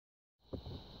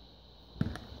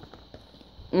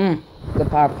Good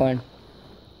popcorn.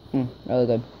 Really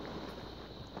good.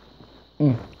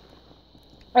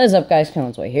 What is up, guys?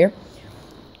 Way here.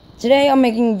 Today I'm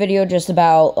making a video just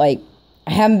about, I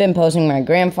haven't been posting. My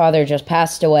grandfather just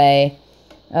passed away.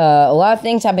 A lot of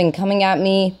things have been coming at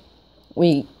me.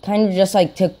 We kind of just,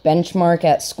 took benchmark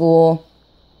at school.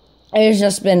 It's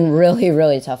just been really,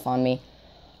 really tough on me.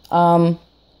 I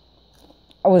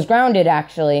was grounded,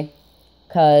 actually,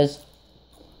 because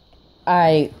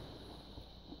I've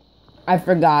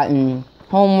forgotten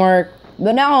homework.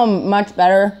 But now I'm much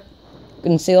better.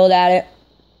 Concealed at it.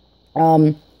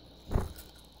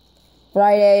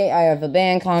 Friday, I have a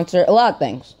band concert. A lot of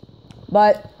things.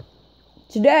 But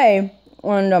today,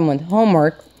 when I'm done with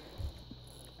homework,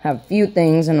 I have a few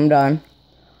things and I'm done.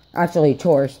 Actually,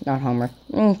 chores, not homework.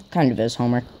 Kind of is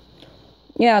homework.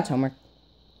 Yeah, it's homework.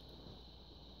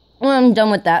 When I'm done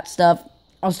with that stuff,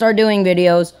 I'll start doing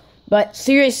videos. But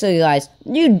seriously, guys,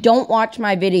 you don't watch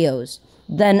my videos,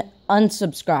 then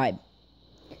unsubscribe.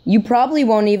 You probably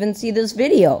won't even see this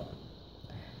video.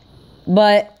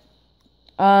 But,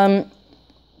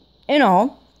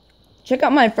 check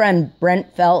out my friend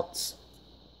Brent Feltz.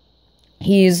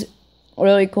 He's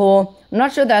really cool. I'm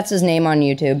not sure that's his name on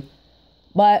YouTube.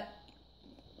 But,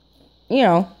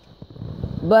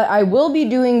 but I will be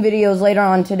doing videos later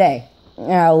on today.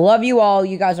 And I love you all.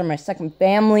 You guys are my second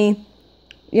family.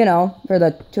 For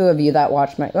the 2 of you that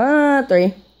watch my,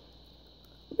 3,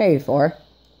 maybe 4,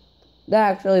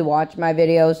 that actually watch my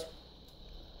videos.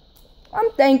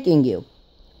 I'm thanking you.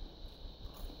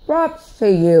 Props to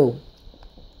you.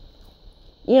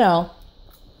 You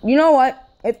know what?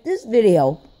 If this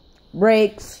video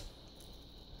breaks,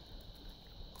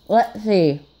 let's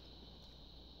see.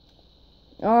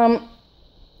 Now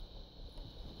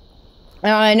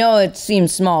I know it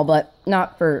seems small, but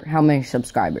not for how many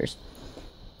subscribers.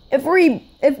 If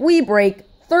we break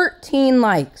 13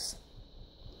 likes,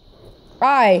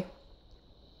 I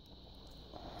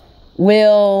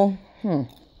will,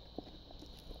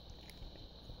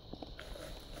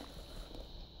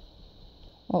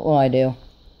 what will I do?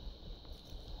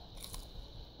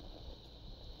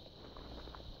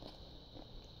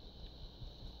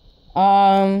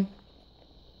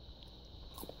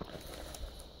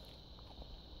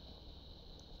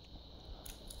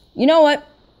 You know what?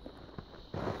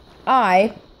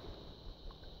 I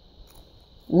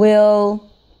will,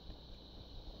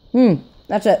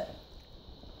 that's it.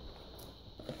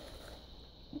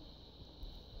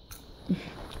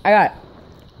 I got it,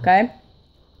 okay?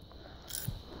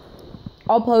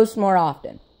 I'll post more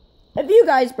often. If you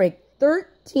guys break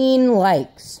 13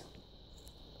 likes,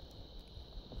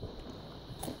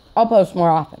 I'll post more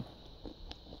often.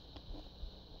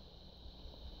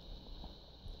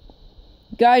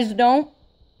 Guys, don't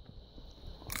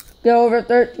get over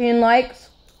 13 likes,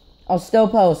 I'll still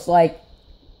post,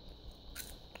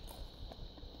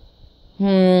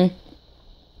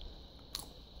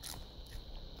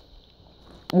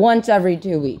 once every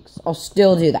 2 weeks. I'll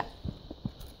still do that.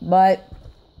 But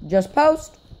just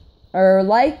post or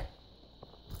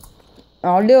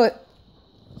I'll do it.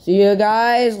 See you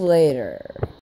guys later.